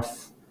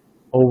rough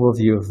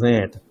overview of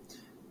that.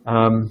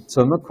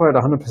 So I'm not quite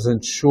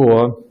 100%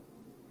 sure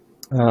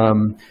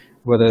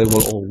whether it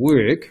will all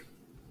work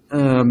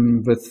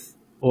with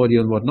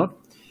audio and whatnot.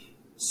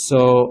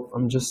 So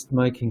I'm just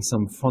making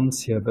some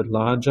fonts here a bit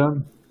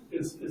larger.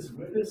 Is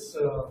Redis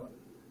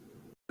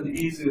an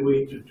easy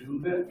way to do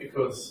that?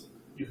 Because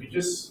if you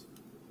just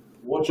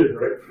watch a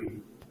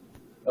directory,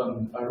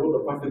 I wrote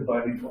a Python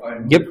binary for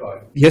IM. Yep.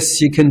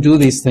 Yes, you can do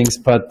these things,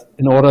 but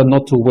in order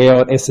not to wear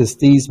out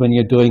SSDs when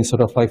you're doing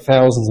sort of like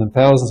thousands and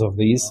thousands of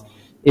these,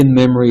 in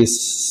memory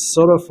is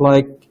sort of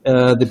like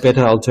the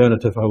better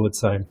alternative, I would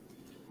say.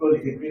 Well,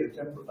 you can create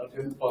a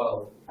 10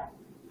 file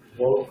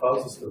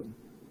file system,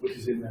 which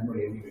is in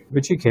memory anyway.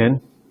 Which you can.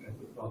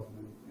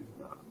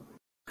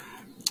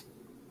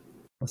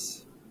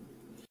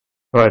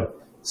 Right.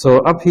 So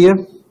up here,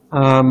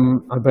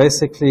 I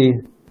basically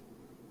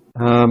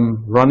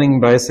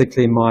running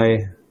basically my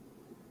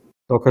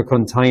Docker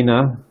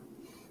container,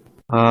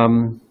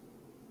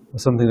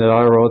 something that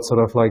I wrote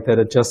sort of like that.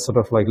 It just sort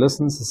of like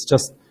listens. It's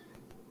just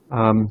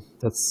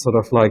that's sort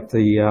of like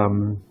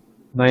the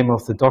name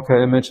of the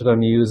Docker image that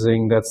I'm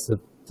using. That's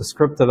the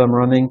script that I'm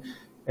running,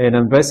 and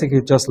I'm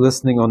basically just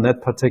listening on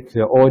that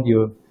particular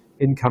audio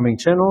incoming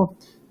channel,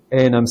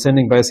 and I'm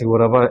sending basically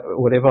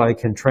whatever I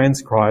can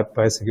transcribe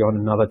basically on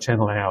another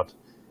channel out.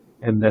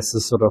 And this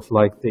is sort of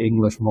like the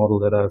English model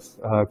that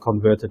I've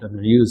converted and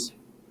use.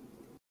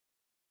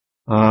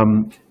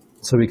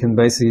 So we can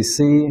basically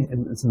see,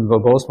 and it's in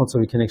verbose mode, so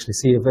we can actually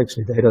see if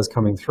actually data is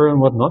coming through and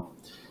whatnot.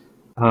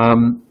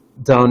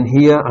 Down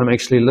here, I'm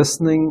actually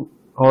listening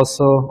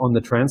also on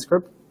the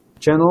transcript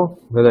channel,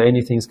 whether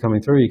anything's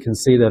coming through. You can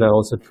see that I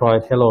also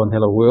tried hello and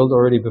hello world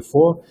already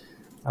before.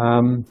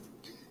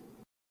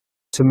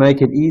 To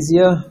make it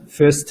easier,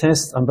 first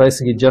test, I'm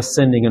basically just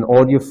sending an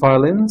audio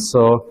file in.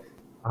 So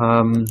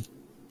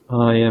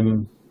I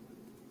am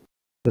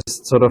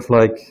just sort of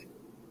like,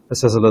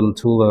 this is a little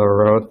tool that I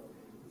wrote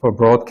for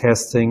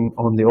broadcasting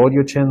on the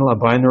audio channel, a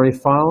binary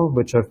file,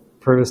 which I've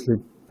previously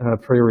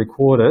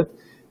pre-recorded.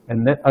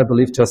 And that, I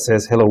believe, just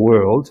says hello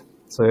world.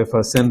 So if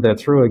I send that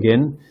through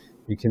again,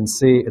 you can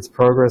see it's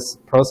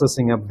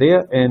processing up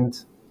there. And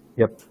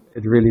yep,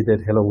 it really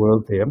did hello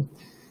world there.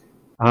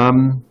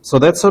 So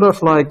that's sort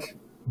of like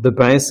the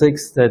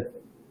basics that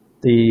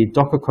the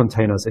Docker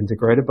container is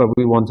integrated, but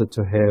we wanted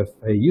to have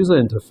a user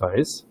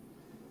interface.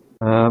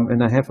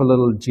 And I have a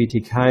little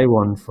GTK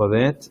one for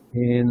that,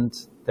 and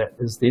that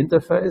is the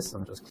interface.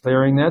 I'm just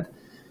clearing that.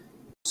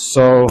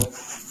 So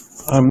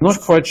I'm not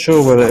quite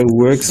sure whether it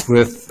works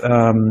with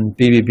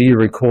BBB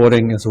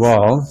recording as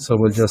well, so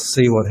we'll just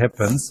see what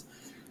happens.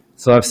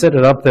 So I've set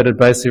it up that it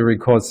basically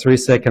records 3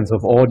 seconds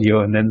of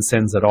audio and then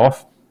sends it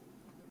off.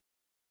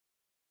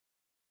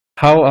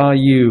 How are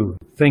you?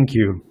 Thank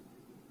you.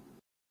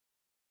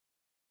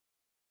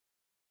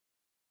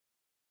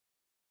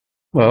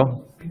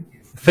 Well,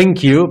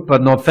 thank you,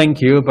 but not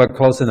thank you, but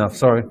close enough,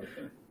 sorry.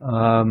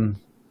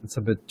 It's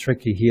a bit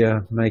tricky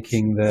here,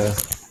 making the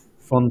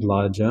font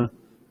larger,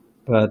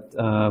 but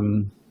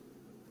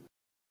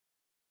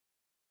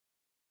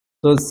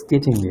so it's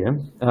getting there.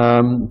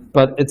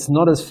 But it's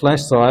not as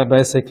flash, so I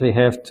basically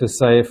have to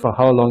say for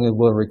how long it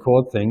will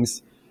record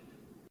things.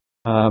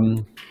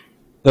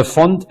 The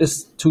font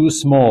is too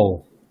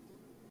small.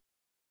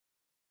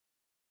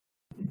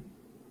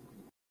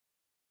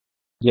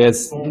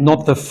 Yes,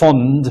 not the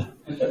font,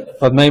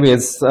 but maybe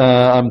it's,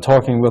 I'm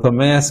talking with a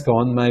mask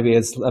on, maybe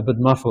it's a bit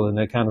muffled and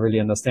I can't really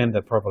understand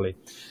that properly.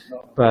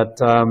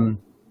 But I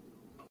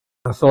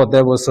thought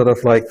that was sort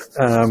of like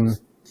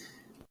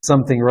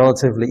something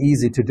relatively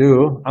easy to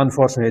do.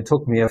 Unfortunately, it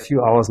took me a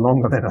few hours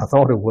longer than I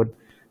thought it would,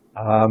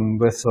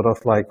 with sort of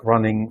like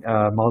running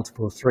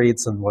multiple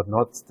threads and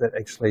whatnot, that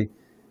actually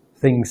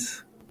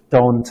things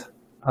don't,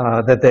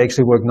 that they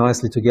actually work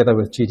nicely together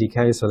with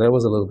GTK, so that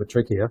was a little bit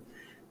trickier.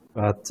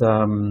 But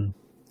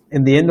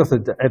at the end of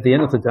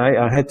the day,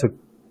 I had to.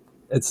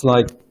 It's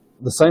like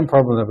the same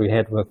problem that we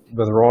had with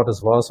Rod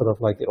as well, sort of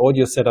like the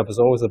audio setup is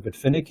always a bit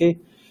finicky,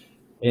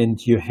 and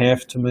you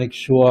have to make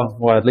sure,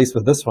 well, at least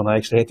with this one, I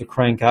actually had to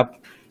crank up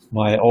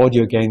my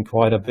audio gain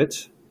quite a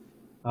bit,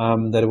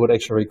 that it would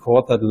actually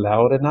record that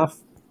loud enough.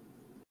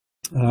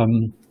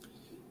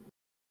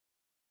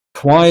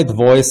 Quiet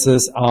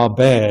voices are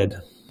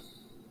bad.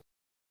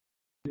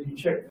 Did you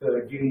check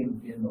the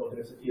gain in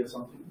Audacity or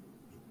something?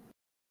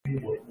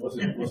 Was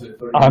it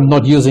I'm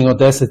not using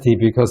Audacity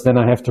because then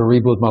I have to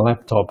reboot my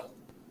laptop.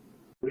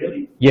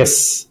 Really?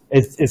 Yes,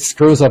 it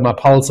screws up my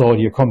Pulse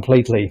audio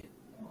completely.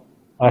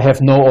 I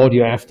have no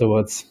audio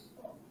afterwards.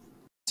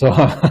 So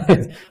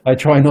I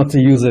try not to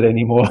use it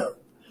anymore.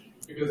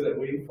 Because that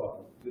wave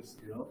file, just,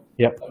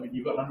 Yep. I mean,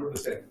 you got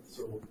 100%,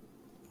 so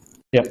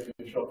Yep. if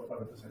you short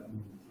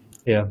 100%,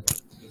 Yeah.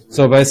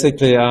 So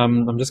basically,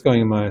 I'm just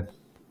going in my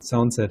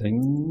sound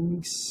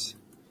settings.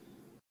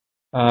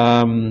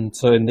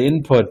 So in the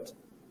input,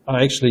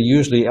 I actually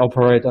usually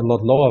operate a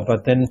lot lower,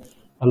 but then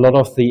a lot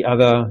of the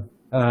other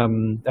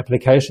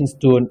applications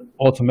do an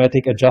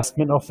automatic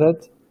adjustment of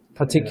that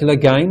particular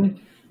gain.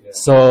 Yeah.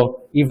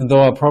 So even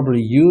though I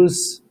probably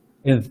use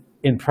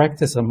in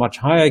practice a much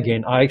higher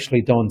gain, I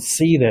actually don't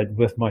see that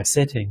with my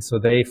settings. So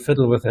they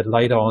fiddle with it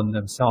later on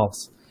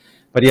themselves.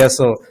 But yeah,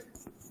 so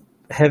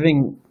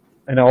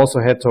and I also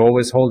had to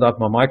always hold up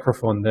my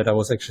microphone that I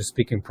was actually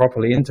speaking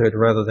properly into it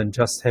rather than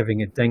just having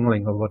it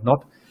dangling or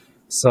whatnot.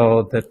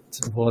 So that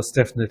was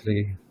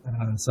definitely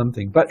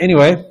something. But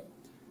anyway,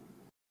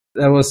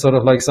 that was sort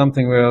of like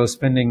something where I was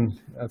spending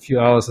a few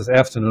hours this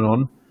afternoon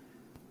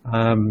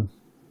on,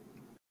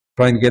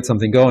 trying to get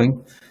something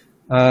going.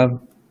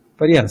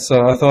 But yeah,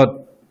 so I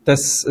thought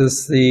this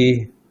is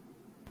the,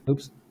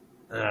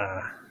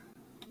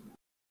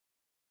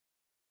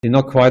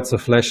 not quite so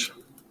flash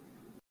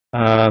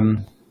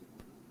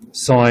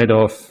side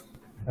of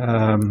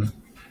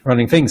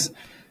running things.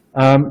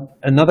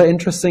 Another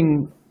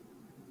interesting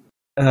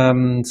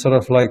sort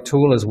of like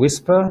tool is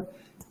Whisper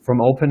from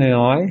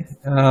OpenAI.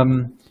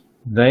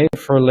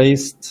 They've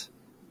released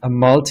a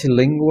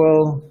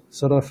multilingual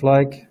sort of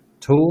like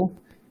tool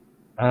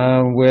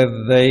where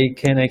they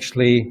can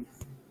actually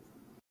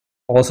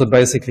also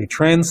basically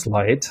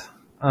translate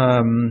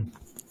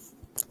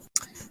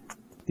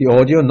the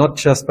audio, not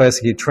just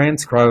basically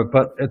transcribe,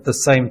 but at the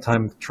same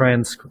time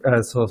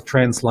sort of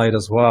translate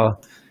as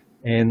well.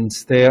 And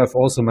they have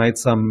also made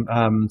some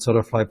sort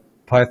of like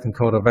Python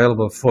code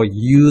available for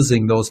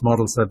using those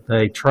models that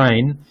they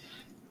train.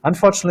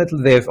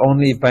 Unfortunately, they've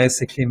only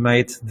basically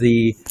made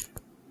the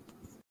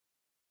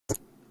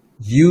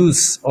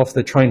use of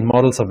the trained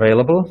models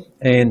available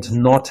and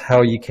not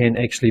how you can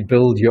actually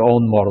build your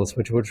own models,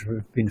 which would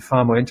have been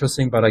far more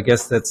interesting, but I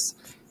guess that's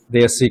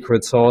their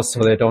secret sauce,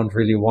 so they don't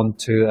really want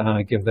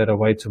to give that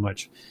away too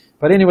much.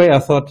 But anyway, I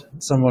thought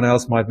someone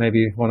else might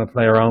maybe want to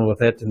play around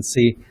with it and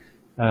see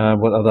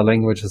what other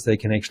languages they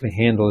can actually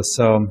handle.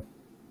 So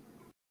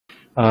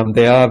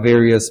there are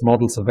various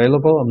models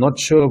available. I'm not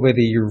sure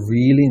whether you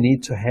really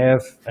need to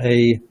have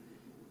a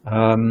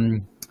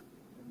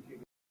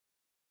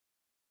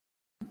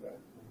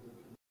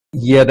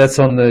yeah, that's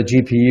on the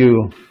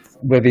GPU.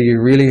 Whether you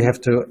really have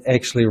to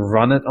actually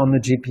run it on the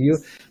GPU.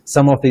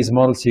 Some of these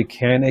models you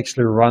can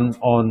actually run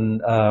on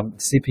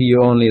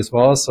CPU only as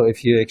well. So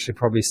if you actually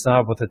probably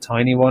start with a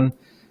tiny one,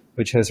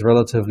 which has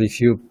relatively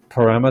few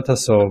parameters,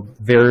 so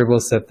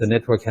variables that the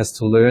network has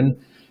to learn,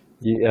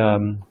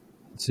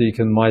 so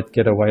you might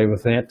get away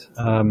with that.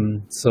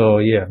 So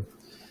yeah,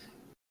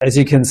 as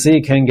you can see,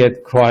 it can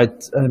get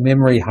quite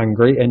memory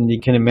hungry, and you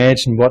can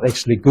imagine what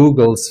actually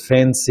Google's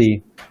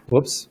fancy,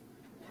 whoops,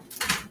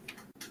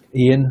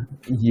 Ian,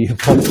 you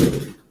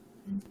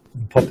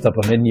popped up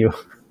a menu.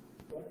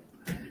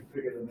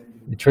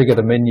 You triggered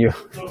a menu.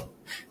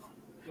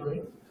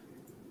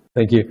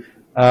 Thank you.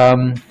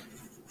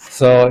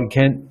 So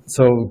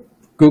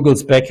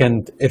Google's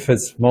backend, if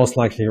it's most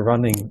likely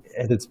running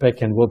at its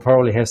backend, will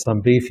probably have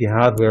some beefy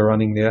hardware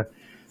running there.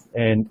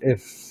 And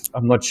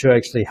I'm not sure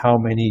actually how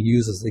many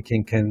users it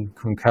can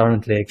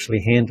concurrently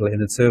actually handle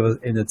in its server,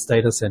 in its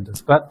data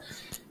centers. But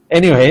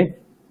anyway,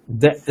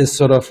 that is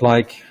sort of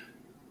like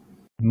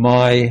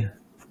my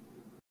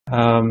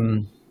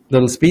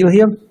little spiel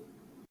here,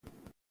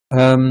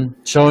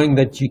 showing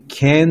that you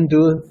can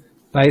do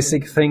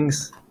basic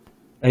things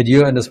at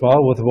your end as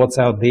well with what's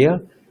out there.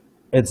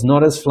 It's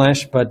not as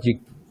flash, but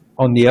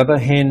on the other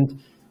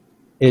hand,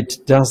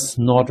 it does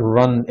not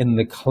run in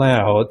the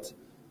cloud.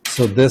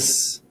 So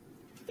this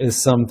is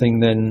something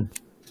then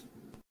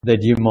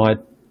that you might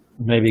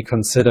maybe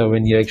consider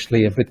when you're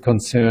actually a bit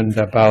concerned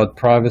about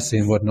privacy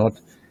and whatnot,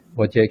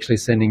 what you're actually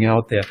sending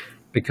out there.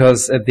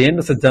 Because at the end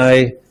of the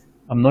day,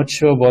 I'm not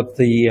sure what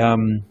the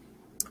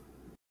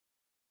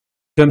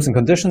terms and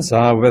conditions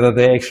are, whether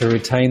they actually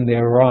retain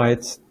their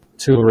right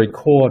to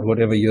record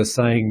whatever you're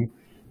saying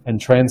and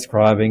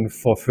transcribing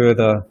for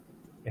further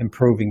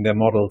improving their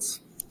models,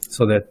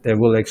 so that there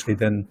will actually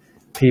then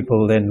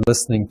people then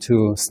listening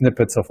to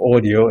snippets of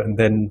audio and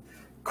then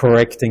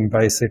correcting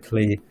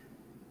basically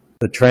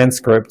the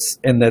transcripts,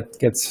 and that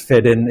gets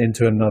fed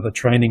into another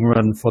training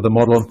run for the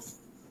model.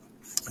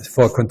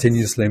 for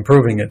continuously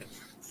improving it.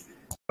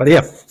 But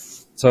yeah,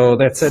 so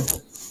that's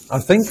it, I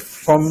think,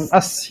 from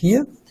us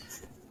here.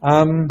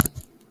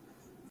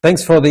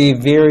 Thanks for the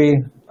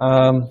very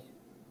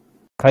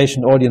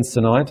patient audience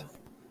tonight.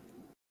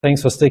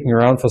 Thanks for sticking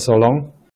around for so long.